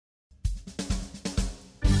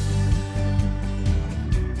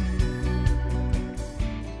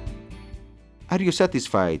Are you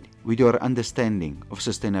satisfied with your understanding of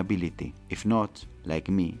sustainability? If not, like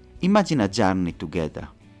me, imagine a journey together,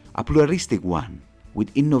 a pluralistic one,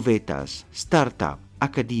 with innovators, startup,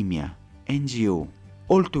 academia, NGO,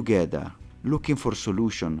 all together looking for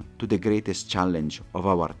solution to the greatest challenge of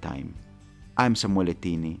our time. I'm Samuele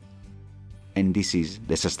Tini, and this is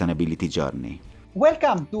the Sustainability Journey.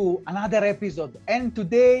 Welcome to another episode, and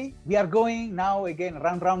today we are going now again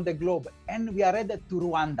round the globe, and we are headed to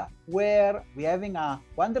Rwanda, where we're having a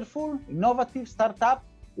wonderful, innovative startup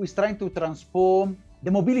who is trying to transform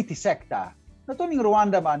the mobility sector, not only in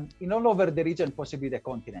Rwanda, but in all over the region, possibly the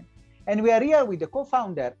continent. And we are here with the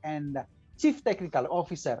co-founder and Chief Technical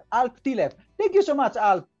Officer, Tilev. Thank you so much,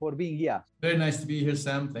 Alp, for being here. Very nice to be here,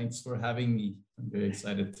 Sam. Thanks for having me. I'm very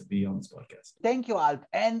excited to be on this podcast. Thank you, Alp.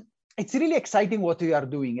 And it's really exciting what we are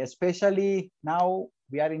doing, especially now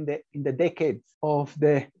we are in the decade of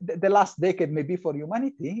the last decade, maybe for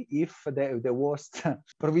humanity, if the worst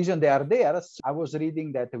provision they are there. I was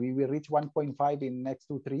reading that we will reach 1.5 in next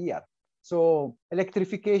 2-3 years. So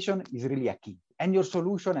electrification is really a key. And your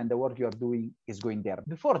solution and the work you are doing is going there.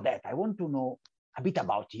 Before that, I want to know a bit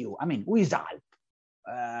about you. I mean, who is Alp?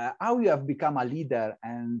 How you have become a leader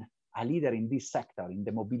in this sector, in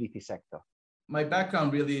the mobility sector? My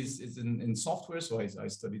background really is in software. So I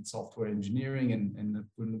studied software engineering and have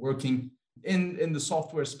been working in the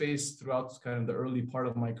software space throughout kind of the early part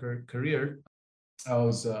of my career. I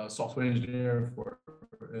was a software engineer for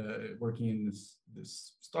working in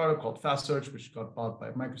this startup called Fast Search, which got bought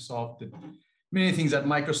by Microsoft. Did many things at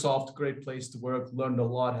Microsoft, great place to work, learned a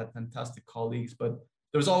lot, had fantastic colleagues. But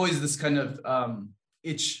there was always this kind of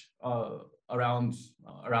itch around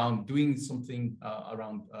doing something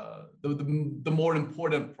around the more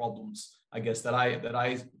important problems, I guess, that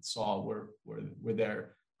I saw were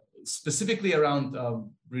there, specifically around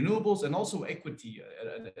renewables and also equity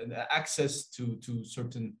and access to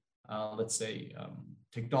certain let's say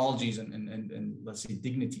technologies and let's say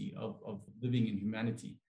dignity of living in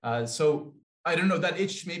humanity. So I don't know, that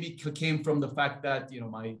itch maybe came from the fact that,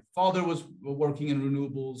 my father was working in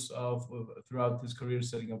renewables throughout his career,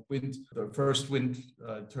 setting up the first wind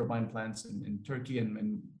turbine plants in Turkey,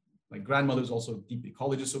 and my grandmother's also a deep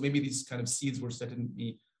ecologist. So maybe these kind of seeds were set in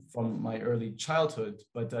me from my early childhood.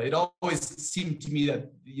 But it always seemed to me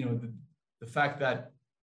that, the fact that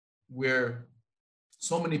we're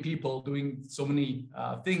so many people doing so many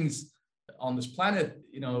things on this planet,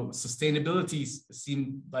 sustainability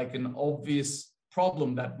seemed like an obvious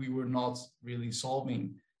problem that we were not really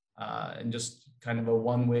solving, and just kind of a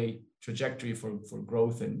one-way trajectory for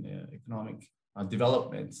growth and economic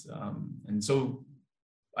development. And so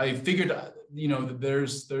I figured, that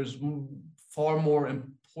there's far more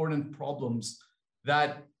important problems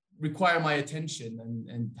that require my attention,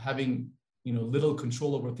 and having, little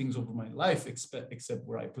control over things over my life, except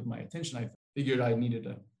where I put my attention. I figured I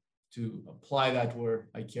needed to apply that where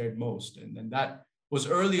I cared most. And that was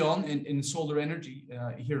early on in solar energy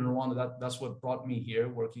here in Rwanda. That's what brought me here,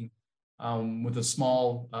 working with a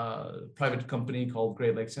small private company called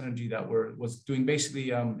Great Lakes Energy that was doing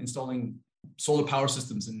basically installing solar power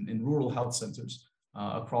systems in rural health centers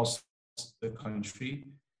across the country,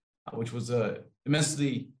 which was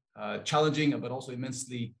immensely challenging, but also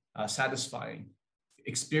immensely satisfying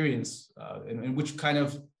experience, and which kind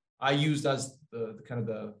of I used as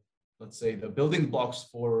the let's say the building blocks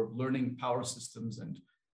for learning power systems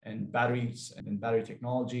and batteries and battery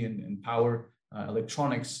technology and power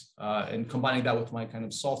electronics, and combining that with my kind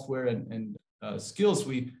of software and skills,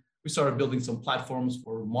 we started building some platforms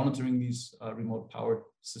for monitoring these remote power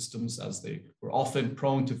systems, as they were often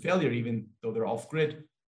prone to failure. Even though they're off grid,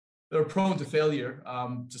 they're prone to failure,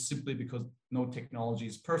 just simply because no technology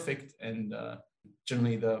is perfect, and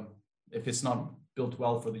generally if it's not built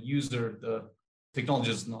well for the user, the technology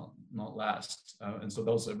does not last. And so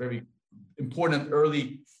those are very important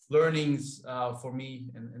early learnings for me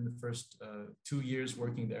in the first 2 years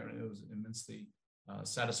working there. And it was immensely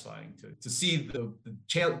satisfying to see the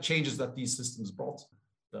changes that these systems brought.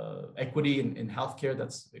 The equity in healthcare,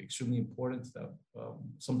 that's extremely important.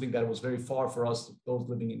 Something that was very far for us, those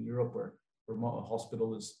living in Europe, where a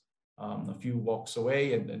hospital is a few walks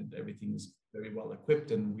away, and everything is very well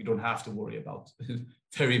equipped, and we don't have to worry about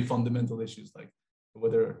very fundamental issues like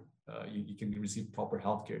whether you can receive proper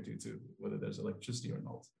healthcare due to whether there's electricity or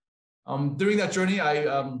not. During that journey,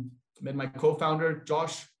 I met my co-founder,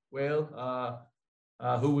 Josh Whale,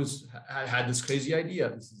 who had this crazy idea.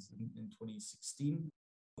 This is in 2016,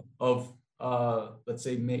 of let's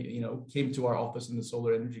say, came to our office in the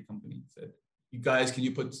solar energy company, said, "You guys, can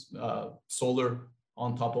you put solar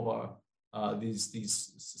on top of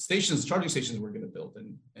these stations, charging stations we're going to build.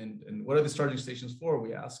 And what are these charging stations for?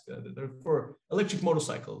 We ask. They're for electric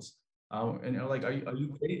motorcycles. And you're like, are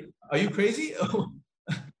you crazy? Are you crazy?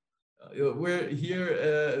 We're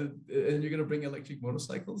here, and you're going to bring electric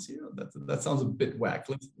motorcycles here? That sounds a bit whack.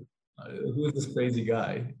 Who is this crazy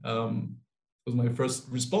guy? Was my first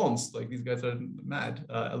response. Like, these guys are mad.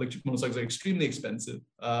 Electric motorcycles are extremely expensive,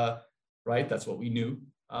 right? That's what we knew.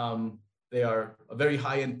 They are a very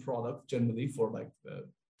high-end product generally for like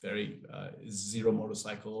very zero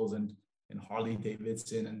motorcycles and Harley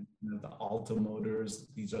Davidson and the Alta Motors.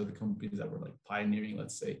 These are the companies that were like pioneering,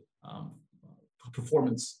 let's say,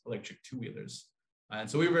 performance electric two-wheelers. And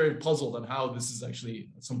so we were very puzzled on how this is actually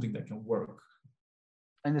something that can work.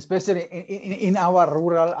 And especially in our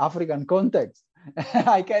rural African context,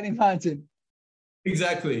 I can imagine.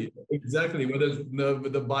 Exactly. Where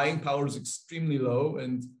the buying power is extremely low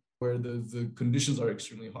and where the conditions are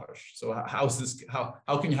extremely harsh. So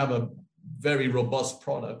how can you have a very robust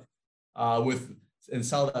product and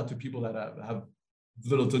sell that to people that have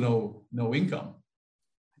little to no income?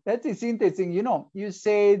 That is interesting. You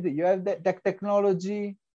said you have the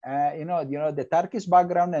technology, the Turkish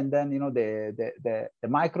background, and then the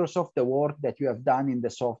Microsoft, the work that you have done in the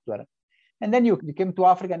software, and then you came to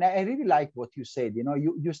Africa. And I really like what you said.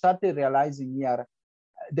 You started realizing here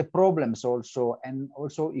the problems also, and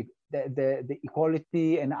also if the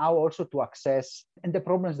equality, and how also to access, and the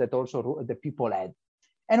problems that also the people had.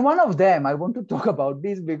 And one of them, I want to talk about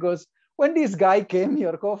this because when this guy came,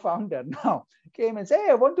 your co-founder now came and said,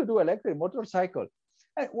 hey, I want to do electric motorcycle.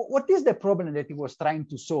 What is the problem that he was trying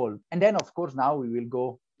to solve? And then, of course, now we will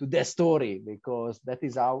go to the story, because that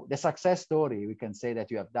is how the success story we can say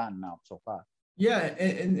that you have done now so far. Yeah,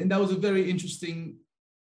 and that was a very interesting,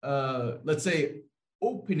 let's say,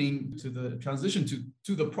 opening to the transition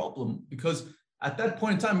to the problem, because at that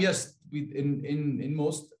point in time, yes, in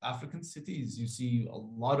most African cities, you see a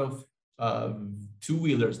lot of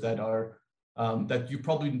two-wheelers that are that you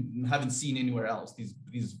probably haven't seen anywhere else.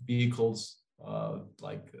 These vehicles,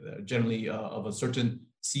 generally of a certain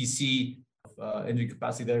cc engine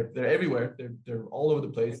capacity, they're everywhere. They're all over the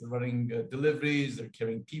place. They're running deliveries. They're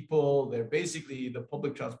carrying people. They're basically the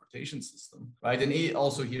public transportation system, right? And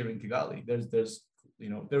also here in Kigali, there's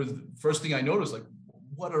the first thing I noticed, like,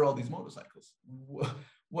 what are all these motorcycles?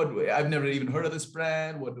 What I've never even heard of this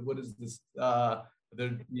brand. What is this?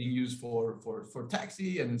 They're being used for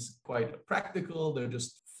taxi, and it's quite practical. They're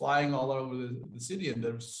just flying all over the city, and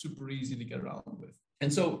they're super easy to get around with.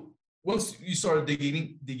 And so once you started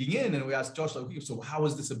digging in, and we asked Josh, like, okay, so how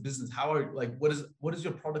is this a business? What is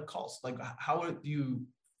your product cost? Like, how do you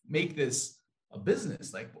make this a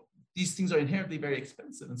business? Like, these things are inherently very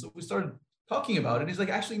expensive. And so we started talking about it. And he's like,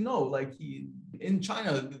 actually, no, like in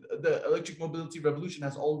China, the electric mobility revolution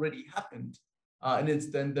has already happened. And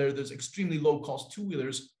there's extremely low cost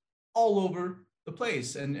two-wheelers all over the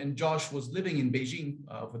place. And Josh was living in Beijing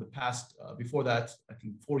for the past, before that, I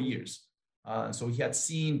think 4 years. So he had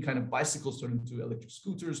seen kind of bicycles turn into electric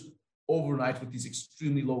scooters overnight with these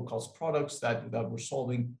extremely low cost products that were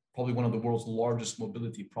solving probably one of the world's largest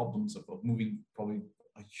mobility problems of moving probably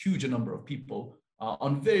a huge number of people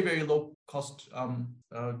on very, very low cost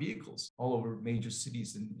vehicles all over major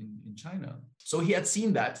cities in China. So he had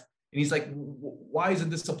seen that. And he's like, why isn't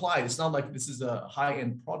this applied? It's not like this is a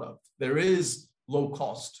high-end product. There is low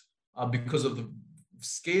cost because of the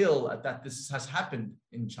scale at that this has happened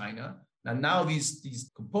in China. Now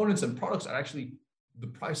these components and products are actually, the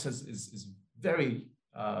price is very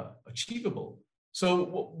achievable.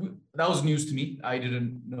 So that was news to me. I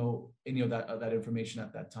didn't know any of that information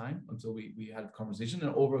at that time until we had a conversation,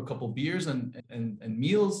 and over a couple of beers and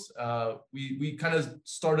meals, we kind of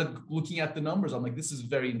started looking at the numbers. I'm like, this is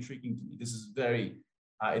very intriguing to me. This is very,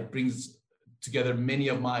 it brings together many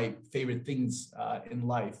of my favorite things in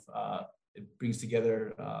life. It brings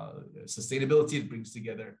together sustainability. It brings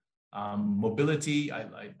together mobility.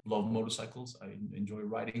 I love motorcycles. I enjoy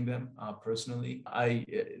riding them personally.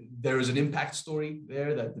 There is an impact story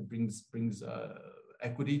there that brings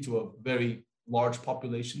equity to a very large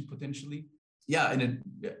population potentially. Yeah, and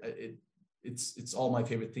it's all my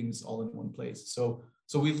favorite things all in one place. So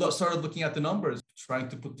we started looking at the numbers, trying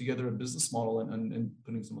to put together a business model and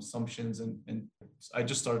putting some assumptions, and I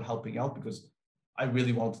just started helping out because I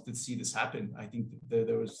really wanted to see this happen. I think that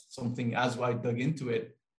there was something, as I dug into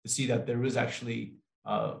it, to see that there is actually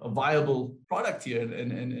a viable product here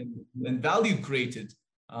and value created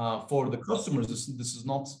for the customers. This is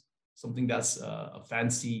not something that's a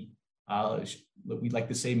fancy, we'd like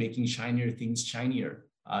to say, making shinier things shinier.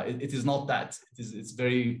 It is not that. It's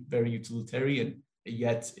very, very utilitarian,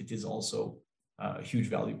 yet it is also a huge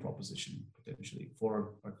value proposition potentially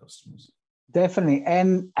for our customers. Definitely.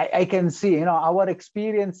 And I can see, our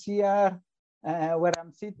experience here, where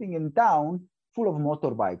I'm sitting in town, full of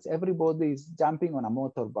motorbikes. Everybody is jumping on a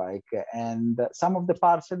motorbike, and some of the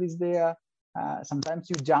parcel is there. Sometimes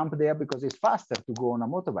you jump there because it's faster to go on a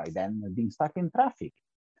motorbike than being stuck in traffic.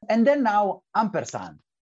 And then now Ampersand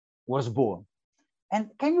was born. And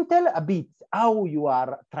can you tell a bit how you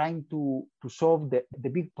are trying to solve the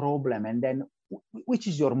big problem, and then which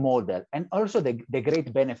is your model, and also the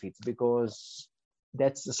great benefits, because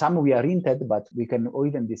that's some we are hinted, but we can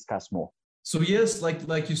even discuss more. So yes,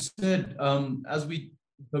 like you said, as we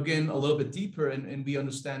dug in a little bit deeper and we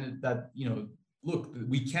understand it, that, look,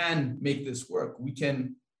 we can make this work.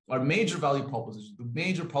 Our major value proposition, the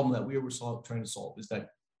major problem that we were trying to solve is that,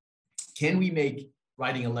 can we make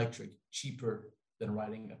riding electric cheaper than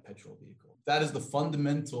riding a petrol vehicle? That is the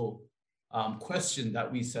fundamental question that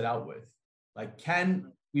we set out with. Like,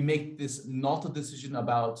 can we make this not a decision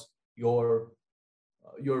about your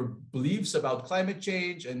beliefs about climate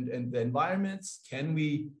change and the environments? Can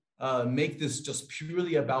we make this just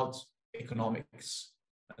purely about economics?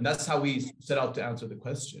 And that's how we set out to answer the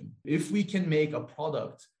question. If we can make a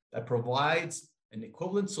product that provides an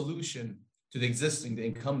equivalent solution to the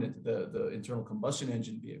incumbent, the internal combustion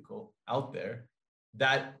engine vehicle out there,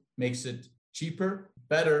 that makes it cheaper,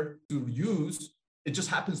 better to use, it just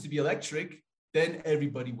happens to be electric, then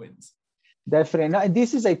everybody wins. Definitely. Now,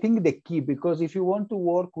 this is, I think, the key, because if you want to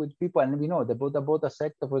work with people, and we know the boda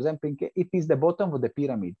sector, for example, it is the bottom of the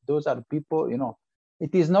pyramid. Those are people,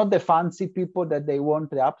 it is not the fancy people that they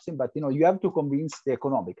want the upside, but, you have to convince the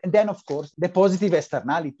economic. And then, of course, the positive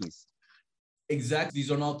externalities. Exactly.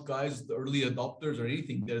 These are not guys, the early adopters or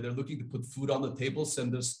anything. They're looking to put food on the table,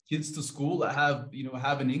 send their kids to school, that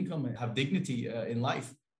have an income and have dignity in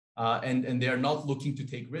life. And they're not looking to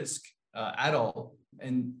take risk at all.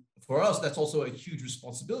 And for us, that's also a huge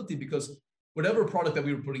responsibility, because whatever product that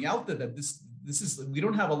we were putting out there, that this is, we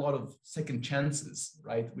don't have a lot of second chances,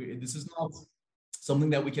 right? This is not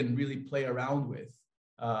something that we can really play around with,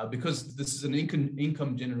 because this is an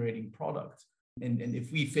income generating product. And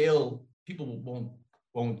if we fail, people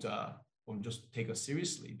won't just take us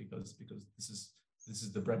seriously, because this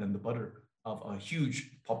is the bread and the butter of a huge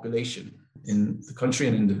population in the country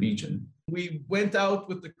and in the region. We went out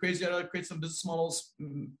with the crazy idea to create some business models,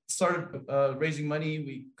 started raising money.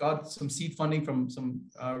 We got some seed funding from some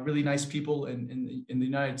really nice people in the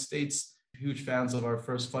United States, huge fans of our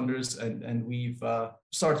first funders. And we've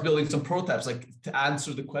started building some prototypes, like, to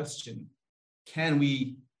answer the question, can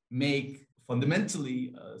we make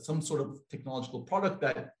fundamentally some sort of technological product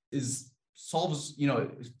that solves,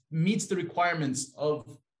 meets the requirements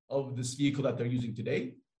of this vehicle that they're using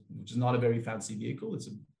today, which is not a very fancy vehicle. It's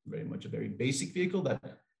very much a very basic vehicle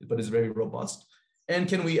but is very robust. And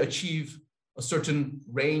can we achieve a certain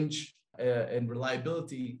range and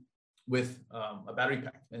reliability with a battery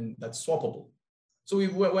pack, and that's swappable? So we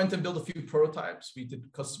went and built a few prototypes. We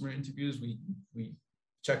did customer interviews. We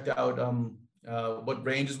checked out what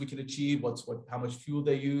ranges we can achieve, how much fuel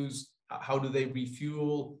they use, how do they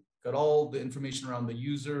refuel, got all the information around the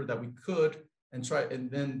user that we could, and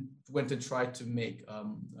then went and tried to make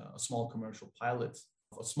a small commercial pilot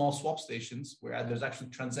of small swap stations where there's actually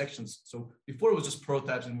transactions. So before it was just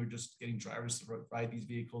prototypes and we're just getting drivers to ride these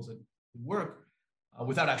vehicles and work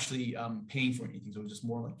without actually paying for anything. So it was just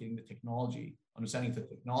more like getting the technology, understanding if the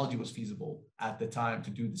technology was feasible at the time to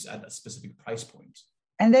do this at a specific price point.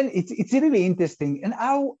 And then it's really interesting. And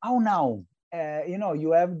how now?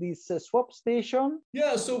 You have this swap station.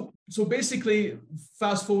 Yeah, so basically,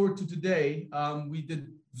 fast forward to today, we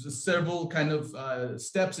did several kind of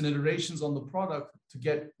steps and iterations on the product to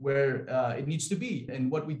get where it needs to be.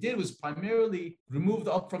 And what we did was primarily remove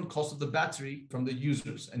the upfront cost of the battery from the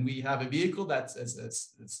users. And we have a vehicle that's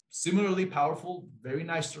similarly powerful, very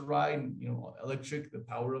nice to ride, electric, the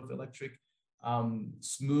power of electric,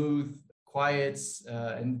 smooth, quiet,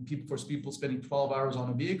 and for people spending 12 hours on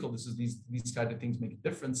a vehicle, these kind of things make a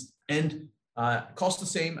difference, and cost the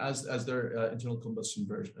same as their internal combustion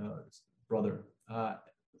brother.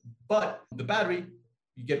 But the battery,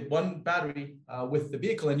 you get one battery with the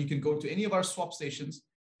vehicle, and you can go to any of our swap stations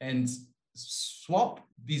and swap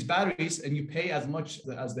these batteries, and you pay as much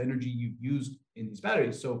as the energy you used in these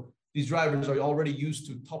batteries. So these drivers are already used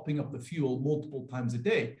to topping up the fuel multiple times a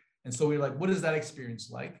day. And so we're like, what is that experience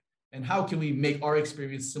like? And how can we make our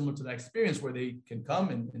experience similar to that experience, where they can come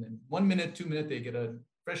and in 1 minute, 2 minutes, they get a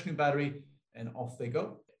fresh new battery and off they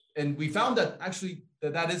go. And we found that actually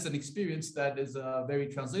that is an experience that is very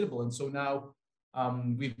translatable. And so now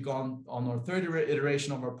we've gone on our third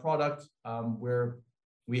iteration of our product, where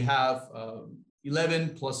we have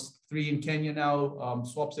 11 plus 3 in Kenya now.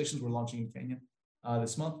 Swap stations we're launching in Kenya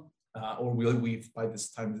this month, or we've by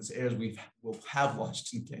this time this airs we'll have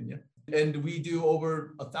launched in Kenya. And we do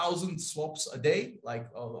over 1,000 swaps a day, like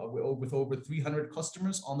with over 300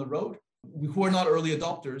 customers on the road who are not early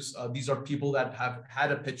adopters. These are people that have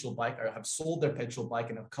had a petrol bike or have sold their petrol bike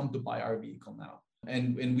and have come to buy our vehicle now.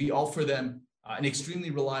 And we offer them an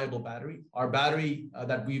extremely reliable battery. Our battery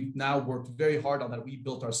that we've now worked very hard on, that we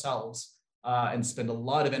built ourselves and spend a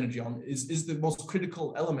lot of energy on, is the most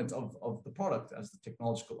critical element of the product. As the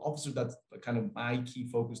technological officer, that's kind of my key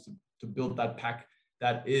focus, to build that pack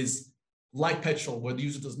that is like petrol, where the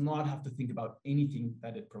user does not have to think about anything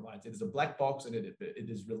that it provides. It is a black box, and it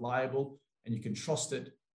is reliable, and you can trust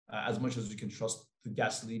it as much as you can trust the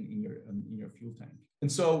gasoline in your fuel tank.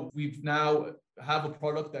 And so we've now have a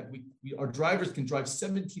product that our drivers can drive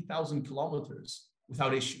 70,000 kilometers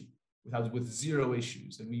without issue, with zero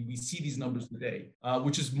issues. And we see these numbers today,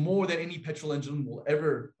 which is more than any petrol engine will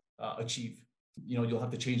ever achieve. You'll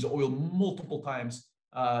have to change the oil multiple times.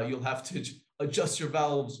 You'll have to adjust your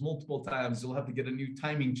valves multiple times. You'll have to get a new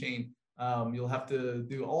timing chain. You'll have to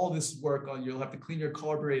do all this work you'll have to clean your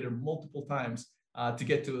carburetor multiple times to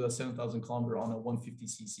get to a 7,000 kilometer on a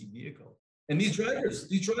 150cc vehicle. And these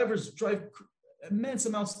drivers drive immense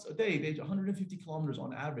amounts a day. They 150 kilometers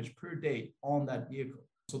on average per day on that vehicle.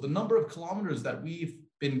 So the number of kilometers that we've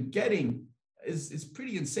been getting is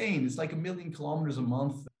pretty insane. It's like 1 million kilometers a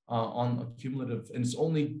month on a cumulative, and it's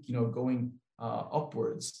only going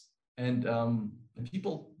upwards. And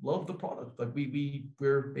people love the product. Like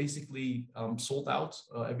we're basically sold out.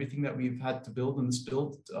 Everything that we've had to build in this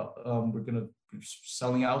build, we're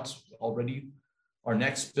selling out already. Our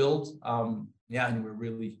next build, and we're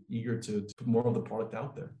really eager to put more of the product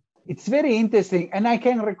out there. It's very interesting, and I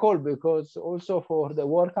can recall, because also for the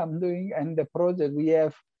work I'm doing and the project, we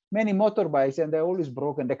have many motorbikes, and they're always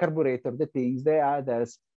broken, the carburetor, the things, the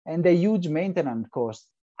others, and the huge maintenance costs.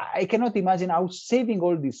 I cannot imagine how saving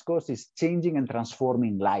all these costs is changing and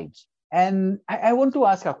transforming lives. And I want to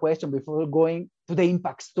ask a question before going to the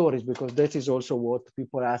impact stories, because this is also what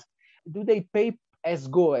people ask. Do they pay as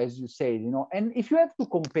go, as you say, and if you have to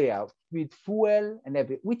compare with fuel and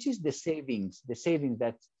everything, which is the savings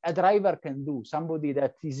that a driver can do, somebody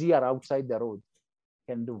that is here outside the road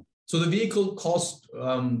can do? So the vehicle costs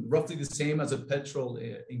roughly the same as a petrol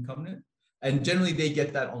incumbent. And generally they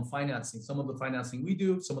get that on financing. Some of the financing we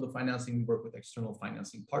do, some of the financing we work with external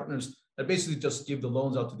financing partners that basically just give the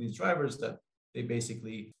loans out to these drivers that they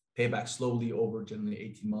basically pay back slowly over generally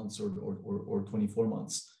 18 months or 24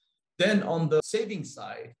 months. Then on the savings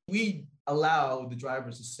side, we allow the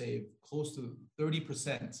drivers to save close to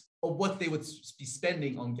 30% of what they would be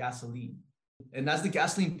spending on gasoline. And as the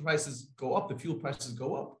gasoline prices go up, the fuel prices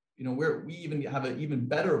go up. We even have an even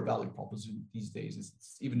better value proposition these days.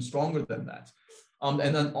 It's even stronger than that. And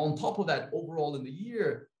then on top of that, overall in the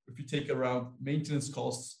year, if you take around maintenance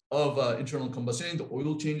costs of internal combustion, the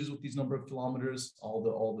oil changes with these number of kilometers,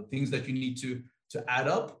 all the things that you need to add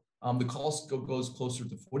up, the cost goes closer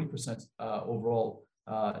to 40% overall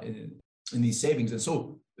in these savings. And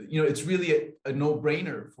so, it's really a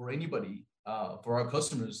no-brainer for anybody, for our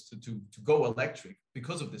customers to go electric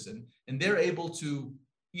because of this. And they're able to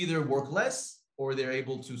either work less, or they're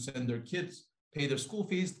able to send their kids, pay their school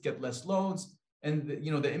fees, get less loans. And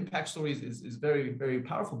the impact story is very, very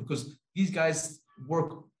powerful, because these guys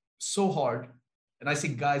work so hard. And I say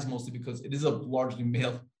guys mostly because it is a largely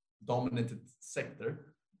male-dominated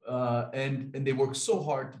sector. And they work so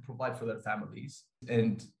hard to provide for their families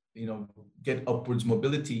and get upwards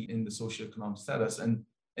mobility in the socioeconomic status. And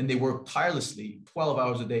they work tirelessly, 12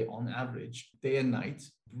 hours a day on average, day and night,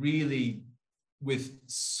 really with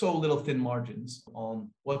so little thin margins on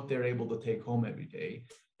what they're able to take home every day,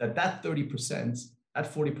 that 30%,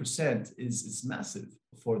 that 40% is massive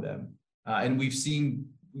for them. And we've seen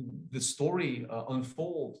the story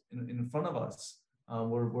unfold in front of us,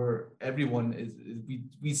 where everyone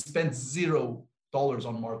we spent $0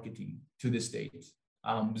 on marketing to this date,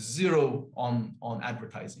 zero on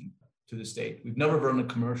advertising to this date. We've never run a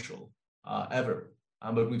commercial ever,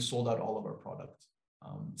 but we've sold out all of our product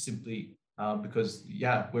simply because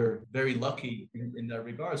we're very lucky in that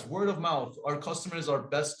regards. Word of mouth. Our customer is our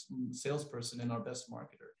best salesperson and our best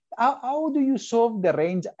marketer. How do you solve the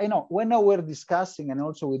range? When we're discussing, and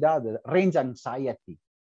also with others, range anxiety.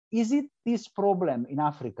 Is it this problem in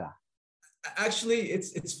Africa? Actually,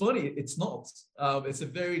 it's funny. It's not. It's a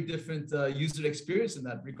very different user experience in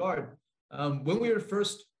that regard. When we were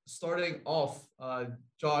first starting off,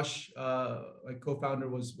 Josh, my co-founder,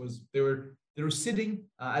 they were sitting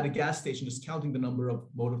at a gas station just counting the number of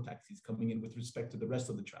motor taxis coming in with respect to the rest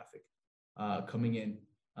of the traffic. coming in.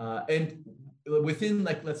 And within,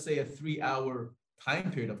 like, let's say a 3-hour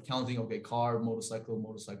time period of counting, okay, car, motorcycle,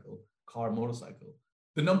 motorcycle, car, motorcycle.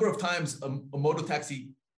 The number of times a motor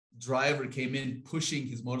taxi driver came in pushing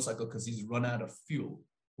his motorcycle because he's run out of fuel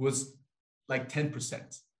was like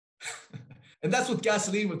 10%. And that's with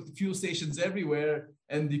gasoline, with fuel stations everywhere.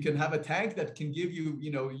 And you can have a tank that can give you,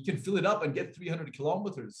 you can fill it up and get 300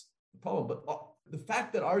 kilometers. The problem, but the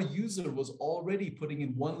fact that our user was already putting in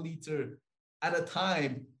 1 liter at a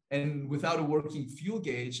time and without a working fuel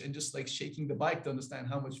gauge and just like shaking the bike to understand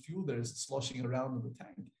how much fuel there is sloshing around in the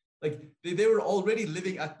tank. Like they were already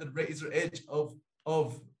living at the razor edge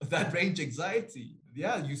of that range anxiety.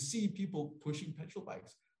 Yeah, you see people pushing petrol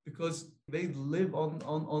bikes because they live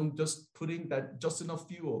on just putting that just enough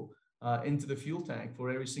fuel into the fuel tank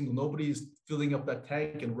for every single. Nobody's filling up that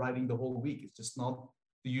tank and riding the whole week. It's just not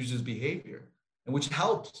the user's behavior, and which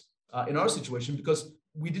helped in our situation because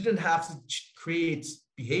we didn't have to create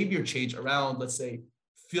behavior change around, let's say,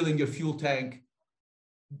 filling your fuel tank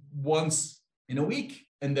once in a week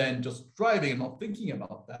and then just driving and not thinking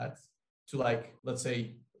about that, to like, let's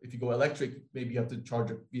say, if you go electric, maybe you have to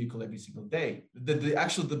charge a vehicle every single day.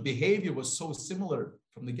 The behavior was so similar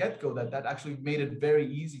from the get-go that actually made it very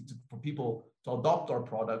easy for people to adopt our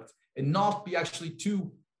product and not be actually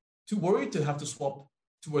too worried to have to swap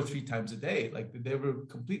 2 or 3 times a day. Like they were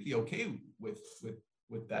completely okay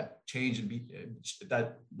with that change and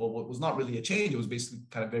what was not really a change. It was basically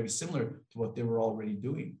kind of very similar to what they were already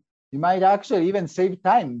doing. You might actually even save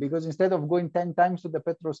time because instead of going 10 times to the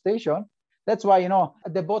petrol station, that's why,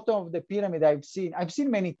 at the bottom of the pyramid, I've seen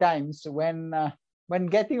many times when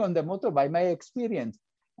getting on the motorbike, my experience,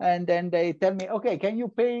 and then they tell me, okay, can you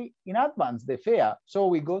pay in advance the fare? So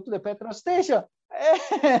we go to the petrol station.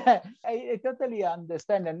 I totally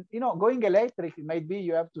understand. And, going electric, it might be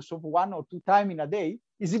you have to swap 1 or 2 times in a day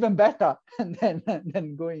is even better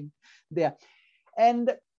than going there.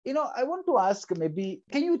 And, I want to ask maybe,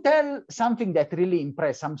 can you tell something that really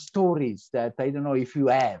impressed, some stories that, I don't know if you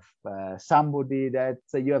have, somebody that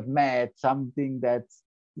you have met, something that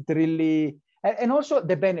it really, and also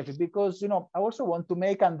the benefit, because, I also want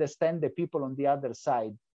to understand the people on the other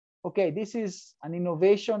side. Okay, this is an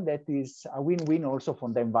innovation that is a win-win also for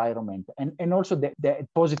the environment and also the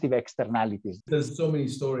positive externalities. There's so many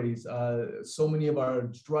stories. So many of our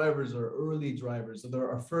drivers are early drivers. So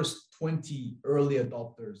they're our first 20 early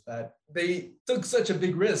adopters that they took such a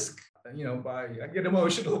big risk. I get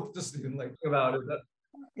emotional just even like about it.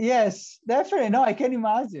 Yes, definitely. No, I can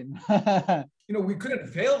imagine. We couldn't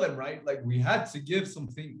fail them, right? Like we had to give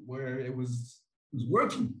something where it was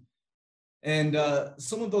working. And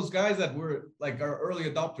some of those guys that were like our early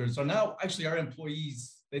adopters are now actually our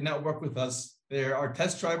employees. They now work with us. They're our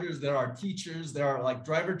test drivers. They're our teachers. There are like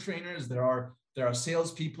driver trainers. There are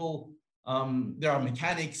salespeople. There are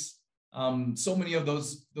mechanics. So many of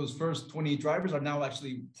those first 20 drivers are now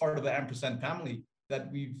actually part of the Ampersand family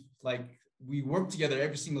that we work together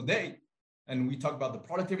every single day. And we talk about the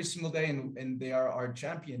product every single day, and they are our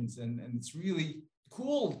champions. And it's really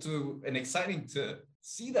cool and exciting to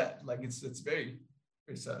see that. Like it's very,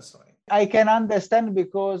 very satisfying. I can understand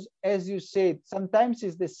because, as you said, sometimes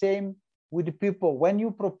it's the same with people. When you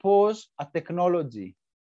propose a technology,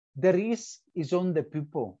 the risk is on the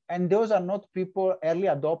people, and those are not people early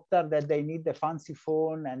adopter that they need the fancy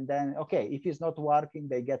phone and then okay, if it's not working,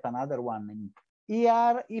 they get another one. And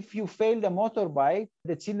here, if you fail the motorbike,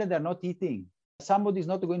 the children are not eating. Somebody is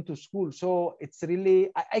not going to school, so it's really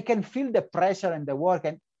I can feel the pressure and the work.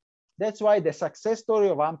 And that's why the success story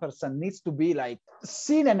of Ampersand needs to be like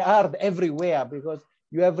seen and heard everywhere, because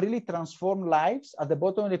you have really transformed lives at the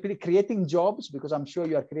bottom of the pyramid, creating jobs, because I'm sure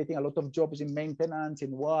you are creating a lot of jobs in maintenance, in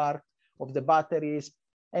work of the batteries,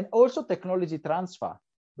 and also technology transfer,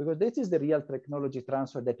 because this is the real technology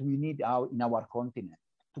transfer that we need out in our continent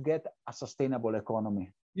to get a sustainable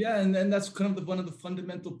economy. Yeah, and that's kind of one of the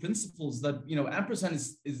fundamental principles that, Ampersand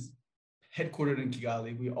is headquartered in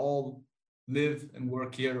Kigali. We all live and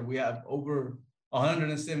work here. We have over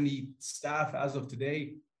 170 staff as of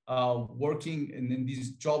today working in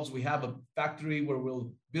these jobs. We have a factory where we're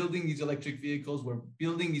building these electric vehicles. We're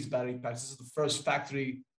building these battery packs. This is the first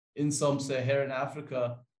factory in sub-Saharan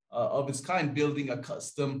Africa of its kind, building a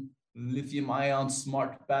custom lithium-ion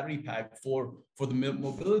smart battery pack for the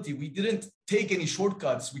mobility. We didn't take any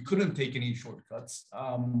shortcuts. We couldn't take any shortcuts.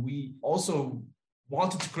 We also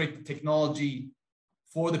wanted to create the technology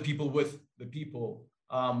for the people with the people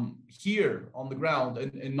here on the ground,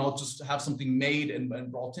 and not just have something made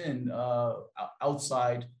and brought in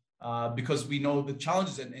outside, because we know the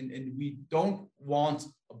challenges, and we don't want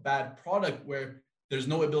a bad product where there's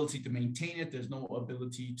no ability to maintain it. There's no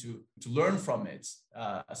ability to learn from it.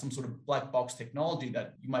 Some sort of black box technology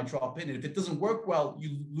that you might drop in. And if it doesn't work well, you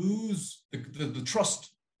lose the trust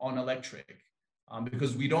on electric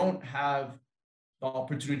because we don't have the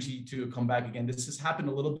opportunity to come back again. This has happened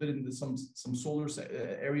a little bit in some solar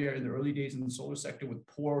area in the early days in the solar sector with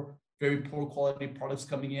very poor quality products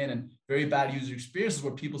coming in and very bad user experiences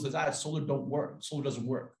where people says, solar don't work. Solar doesn't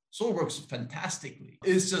work. Solar works fantastically.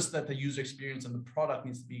 It's just that the user experience and the product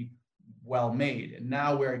needs to be well made. And now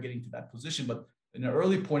we're getting to that position. But in an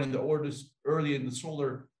early point in the orders, early in the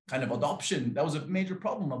solar kind of adoption, that was a major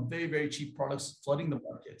problem of very, very cheap products flooding the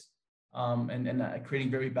market and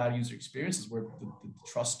creating very bad user experiences where the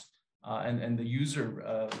trust and the user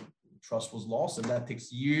trust was lost. And that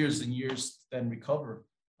takes years and years to then recover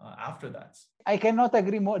after that. I cannot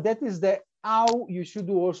agree more. That is how you should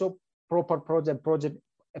do also proper project,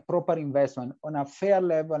 a proper investment on a fair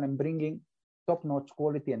level and bringing top-notch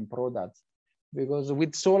quality and products. Because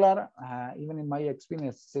with solar, even in my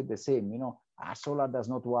experience, say the same, solar does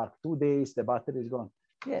not work. 2 days, the battery is gone.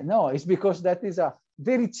 Yeah, no, it's because that is a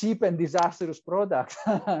very cheap and disastrous product.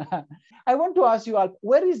 I want to ask you, Alp,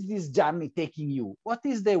 where is this journey taking you? What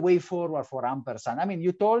is the way forward for Ampersand? I mean,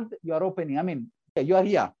 you told you are opening, you are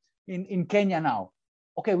here in Kenya now.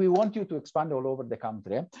 Okay, we want you to expand all over the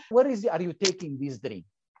country. Where are you taking this dream?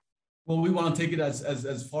 Well, we want to take it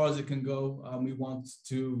as far as it can go. We want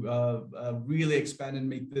to really expand and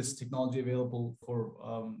make this technology available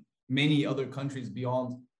for many other countries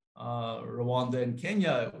beyond Rwanda and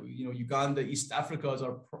Kenya. Uganda, East Africa is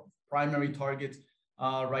our primary target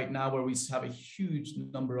right now, where we have a huge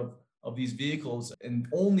number of these vehicles and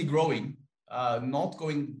only growing,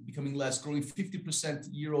 becoming less, growing 50%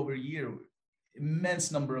 year over year.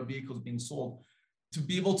 Immense number of vehicles being sold. To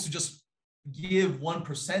be able to just give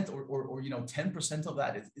 1% or 10% of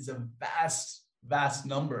that is a vast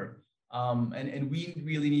number, and we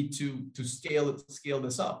really need to scale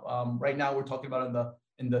this up. Right now we're talking about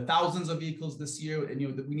in the thousands of vehicles this year, and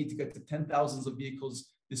we need to get to 10,000s of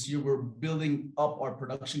vehicles this year. We're building up our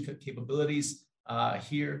production capabilities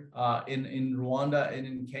here in Rwanda and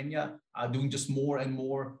in Kenya, doing just more and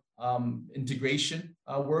more integration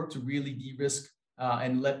work to really de-risk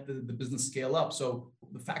and let the business scale up. So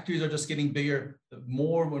the factories are just getting bigger.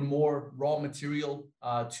 More and more raw material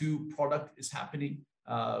to product is happening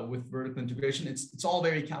with vertical integration. It's all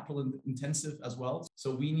very capital intensive as well.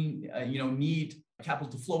 So we need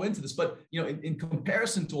capital to flow into this. But in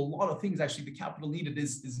comparison to a lot of things, actually the capital needed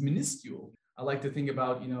is minuscule. I like to think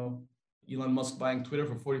about Elon Musk buying Twitter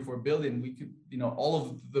for 44 billion. We could all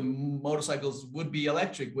of the motorcycles would be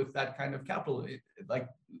electric with that kind of capital.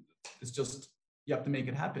 It's just, you have to make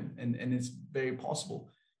it happen, and it's very possible.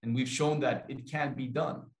 And we've shown that it can be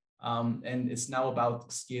done. And it's now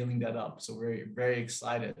about scaling that up. So we're very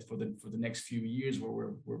excited for the next few years where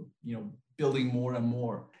we're building more and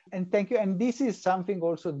more. And thank you. And this is something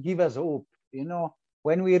also give us hope.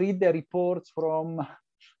 When we read the reports from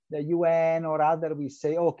the UN or other, we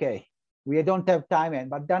say, okay, we don't have time.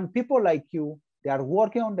 But then people like you, they are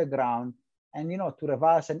working on the ground. And to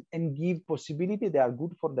reverse and give possibility. They are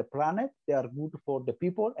good for the planet, they are good for the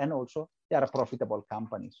people, and also they are a profitable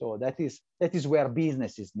company. So that is where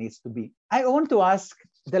businesses needs to be. I want to ask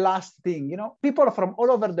the last thing. People from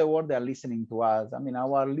all over the world are listening to us. I mean,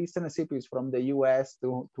 our listenership is from the US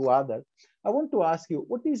to others. I want to ask you,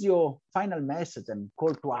 what is your final message and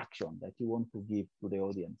call to action that you want to give to the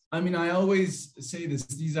audience? I mean, I always say this: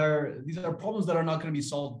 these are problems that are not going to be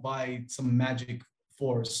solved by some magic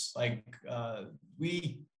force. Like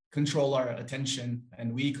we control our attention,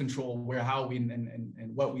 and we control how we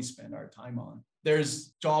and what we spend our time on.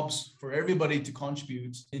 There's jobs for everybody to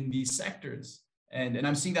contribute in these sectors, and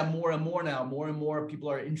I'm seeing that more and more now. More and more people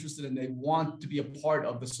are interested, and they want to be a part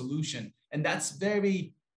of the solution, and that's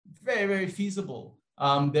very, very, very feasible.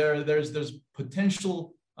 There's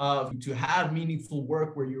potential to have meaningful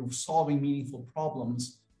work where you're solving meaningful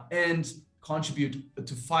problems and contribute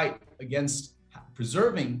to fight against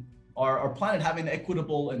preserving our planet, having an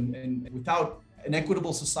equitable and without an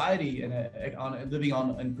equitable society and living on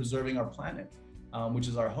and preserving our planet, which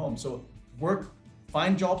is our home. So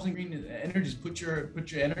find jobs in green energies, put your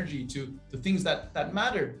energy to the things that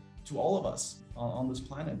matter to all of us on this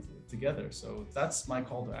planet together. So that's my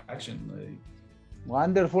call to action.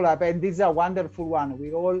 Wonderful, and this is a wonderful one.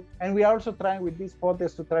 We are also trying with this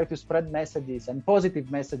podcast to try to spread messages and positive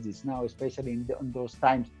messages now, especially in those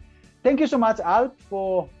times. Thank you so much, Alp,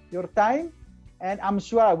 for your time. And I'm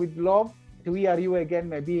sure I would love to hear you again,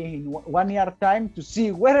 maybe in 1 year time, to see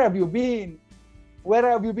where have you been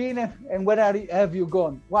and where have you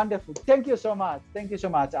gone. Wonderful. Thank you so much. Thank you so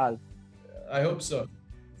much, Alp. I hope so.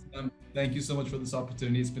 Thank you so much for this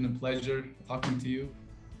opportunity. It's been a pleasure talking to you.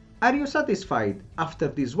 Are you satisfied after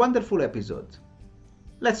this wonderful episode?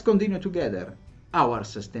 Let's continue together our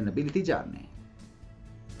sustainability journey.